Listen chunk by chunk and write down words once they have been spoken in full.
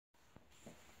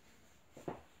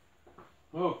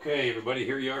Okay, everybody,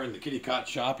 here you are in the kitty cot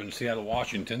shop in Seattle,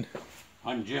 Washington.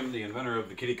 I'm Jim, the inventor of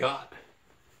the kitty cot.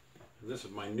 And this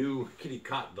is my new kitty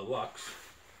cot Deluxe.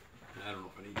 I don't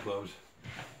know if I need gloves.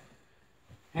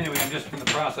 Anyway, I'm just in the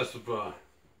process of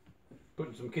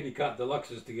putting some kitty cot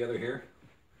Deluxes together here.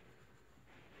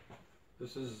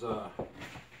 This is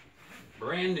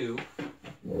brand new.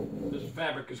 This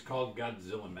fabric is called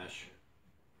Godzilla mesh.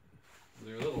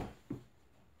 They're a little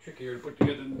trickier to put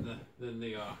together than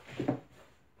the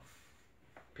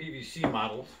PVC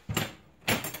models.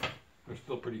 They're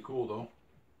still pretty cool though,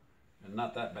 and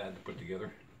not that bad to put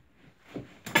together.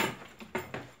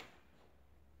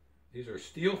 These are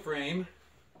steel frame.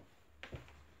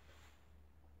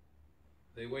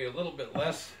 They weigh a little bit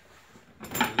less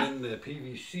than the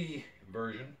PVC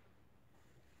version.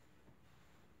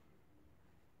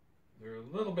 They're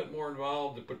a little bit more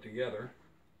involved to put together,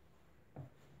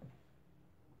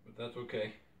 but that's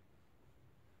okay,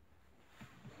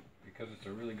 because it's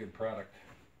a really good product.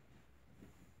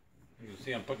 You can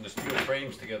see I'm putting the steel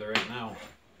frames together right now,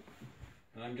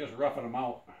 and I'm just roughing them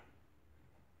out,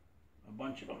 a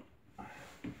bunch of them.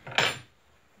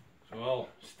 So I'll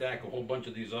stack a whole bunch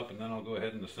of these up, and then I'll go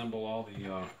ahead and assemble all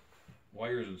the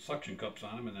wires and suction cups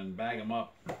on them, and then bag them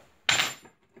up.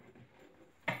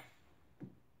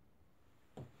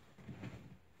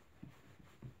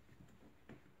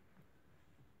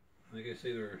 Like I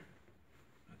say, they're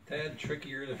a tad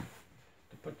trickier to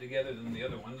put together than the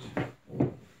other ones.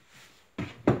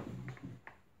 So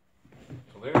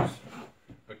there's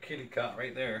a kitty cot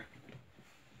right there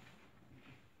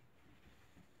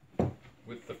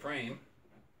with the frame.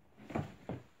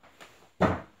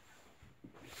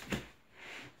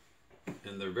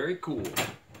 And they're very cool.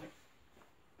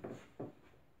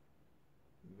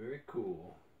 Very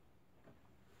cool.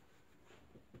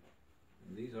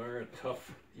 And these are a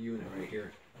tough unit right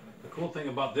here. The cool thing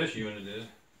about this unit is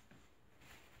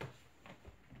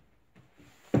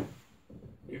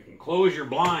you can close your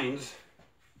blinds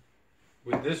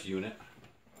with this unit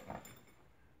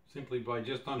simply by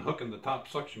just unhooking the top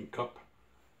suction cup,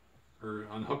 or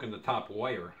unhooking the top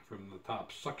wire from the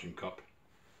top suction cup.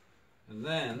 And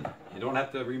then you don't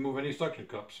have to remove any suction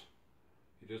cups.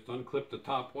 You just unclip the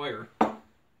top wire,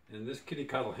 and this kitty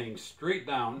cot will hang straight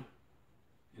down,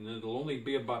 and it'll only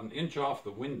be about an inch off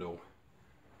the window.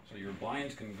 So your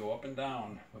blinds can go up and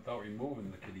down without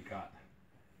removing the kitty cot.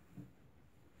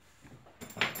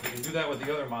 You can do that with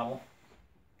the other model,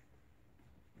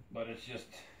 but it's just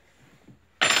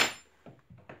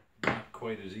not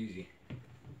quite as easy.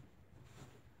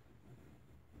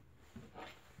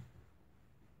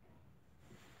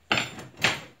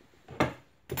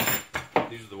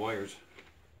 These are the wires.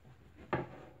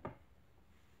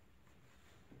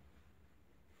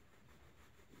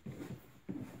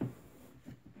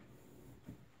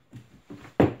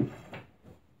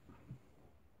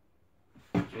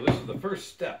 So this is the first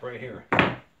step right here. Look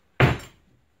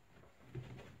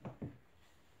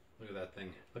at that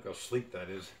thing. Look how sleek that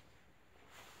is.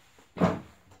 These are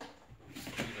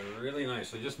really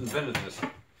nice. I just invented this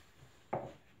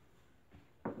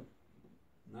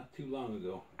not too long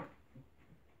ago.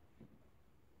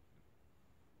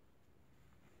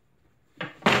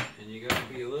 And you got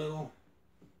to be a little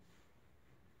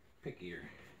pickier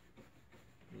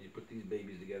when you put these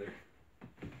babies together.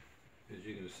 As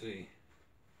you can see,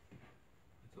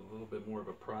 it's a little bit more of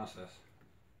a process.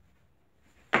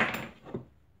 Sometimes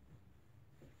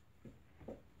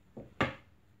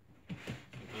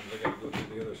I got to go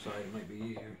through the other side. It might be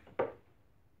easier.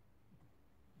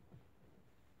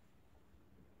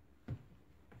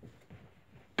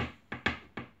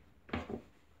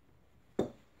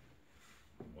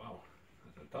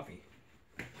 Toughie.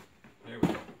 There we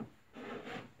go.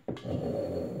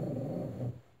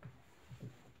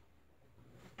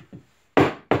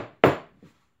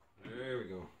 There we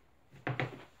go.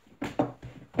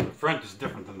 The front is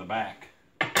different than the back.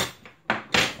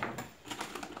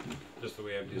 Just the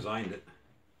way I've designed it.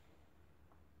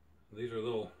 These are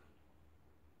little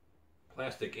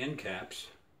plastic end caps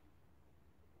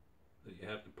that you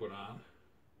have to put on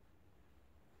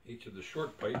each of the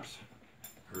short pipes,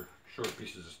 or short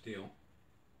pieces of steel.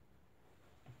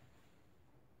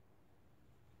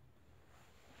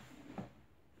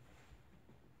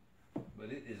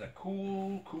 But it is a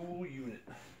cool unit.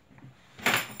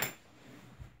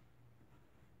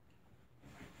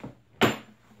 I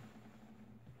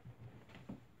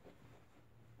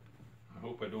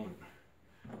hope I don't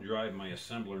drive my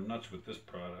assembler nuts with this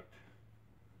product,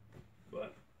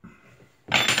 but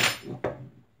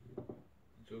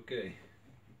it's okay.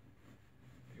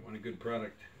 Want a good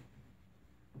product,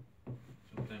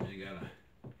 sometimes you gotta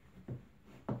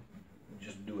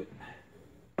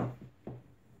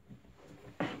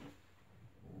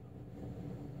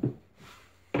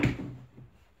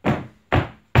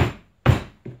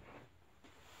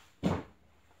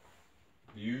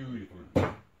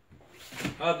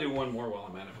I'll do one more while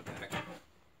I'm at it with the heck.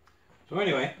 So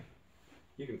anyway,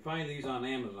 you can find these on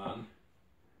Amazon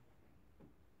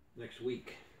next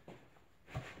week.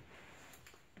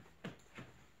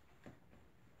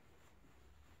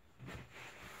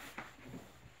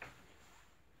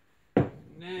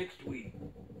 Next week.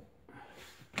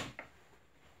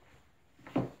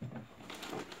 So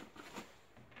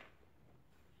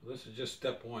this is just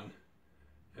step one.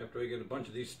 After I get a bunch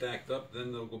of these stacked up,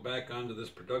 then they'll go back onto this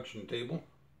production table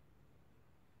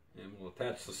and we'll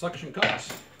attach the suction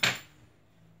cups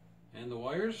and the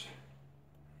wires.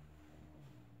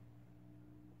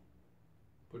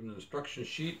 Put an instruction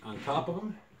sheet on top of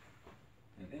them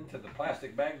and into the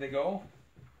plastic bag they go,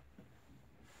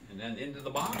 and then into the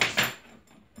box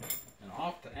and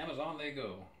off to Amazon they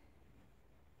go.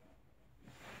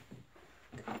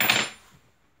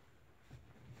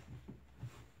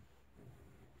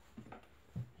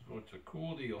 So it's a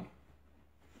cool deal.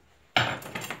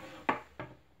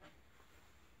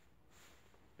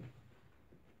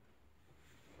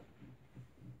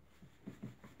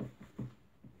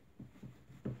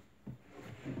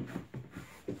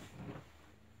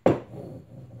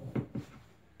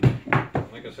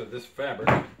 Like I said, this fabric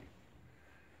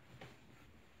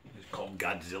is called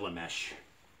Godzilla mesh.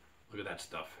 Look at that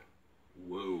stuff.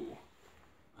 Whoa,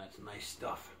 that's nice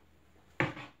stuff.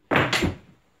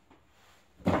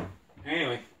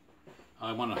 Anyway,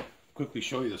 I want to quickly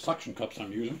show you the suction cups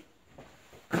I'm using.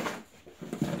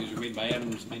 These are made by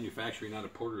Adams Manufacturing out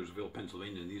of Portersville,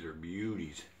 Pennsylvania, and these are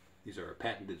beauties. These are a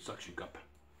patented suction cup,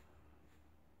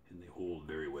 and they hold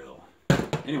very well.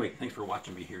 Anyway, thanks for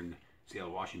watching me here in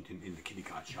Seattle, Washington, in the kitty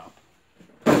cot shop.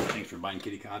 Thanks for buying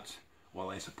kitty cots while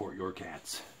I support your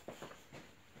cats.